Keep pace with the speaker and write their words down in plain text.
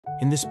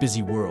In this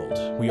busy world,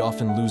 we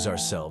often lose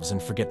ourselves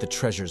and forget the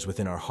treasures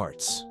within our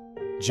hearts.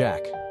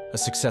 Jack, a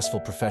successful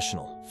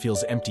professional,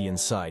 feels empty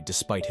inside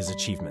despite his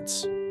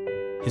achievements.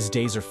 His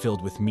days are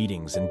filled with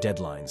meetings and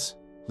deadlines,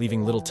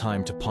 leaving little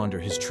time to ponder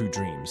his true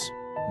dreams.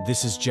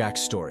 This is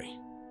Jack's story.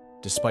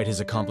 Despite his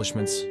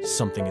accomplishments,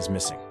 something is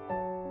missing.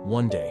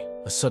 One day,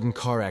 a sudden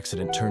car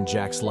accident turned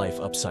Jack's life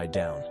upside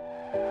down.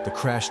 The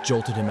crash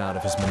jolted him out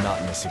of his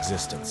monotonous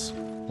existence.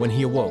 When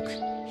he awoke,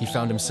 he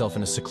found himself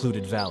in a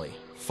secluded valley,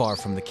 far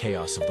from the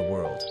chaos of the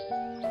world.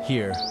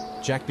 Here,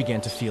 Jack began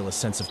to feel a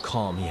sense of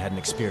calm he hadn't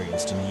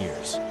experienced in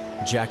years.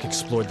 Jack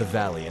explored the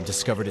valley and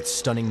discovered its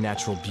stunning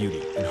natural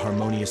beauty and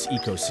harmonious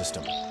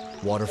ecosystem.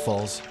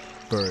 Waterfalls,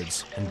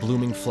 birds, and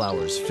blooming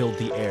flowers filled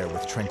the air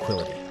with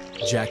tranquility.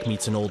 Jack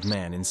meets an old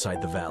man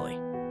inside the valley.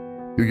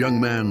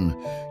 Young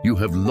man, you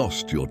have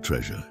lost your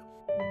treasure.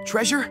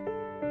 Treasure?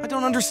 I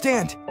don't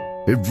understand.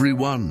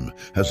 Everyone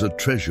has a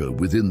treasure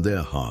within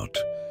their heart.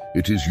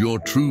 It is your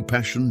true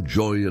passion,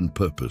 joy, and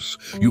purpose.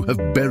 You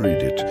have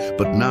buried it,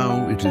 but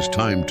now it is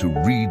time to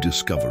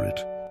rediscover it.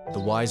 The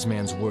wise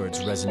man's words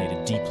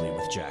resonated deeply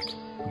with Jack.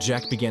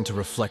 Jack began to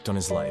reflect on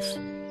his life,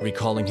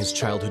 recalling his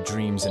childhood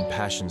dreams and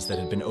passions that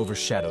had been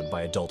overshadowed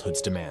by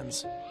adulthood's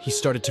demands. He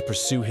started to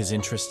pursue his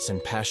interests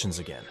and passions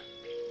again.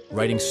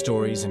 Writing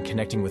stories and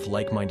connecting with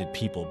like-minded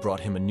people brought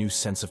him a new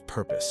sense of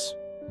purpose.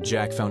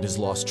 Jack found his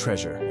lost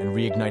treasure and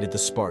reignited the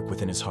spark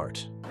within his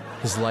heart.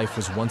 His life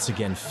was once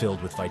again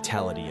filled with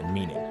vitality and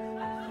meaning.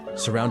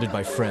 Surrounded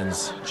by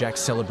friends, Jack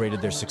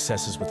celebrated their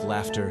successes with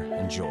laughter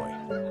and joy.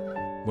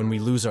 When we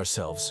lose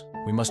ourselves,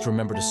 we must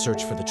remember to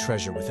search for the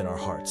treasure within our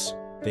hearts.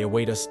 They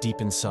await us deep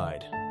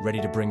inside,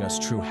 ready to bring us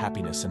true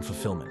happiness and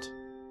fulfillment.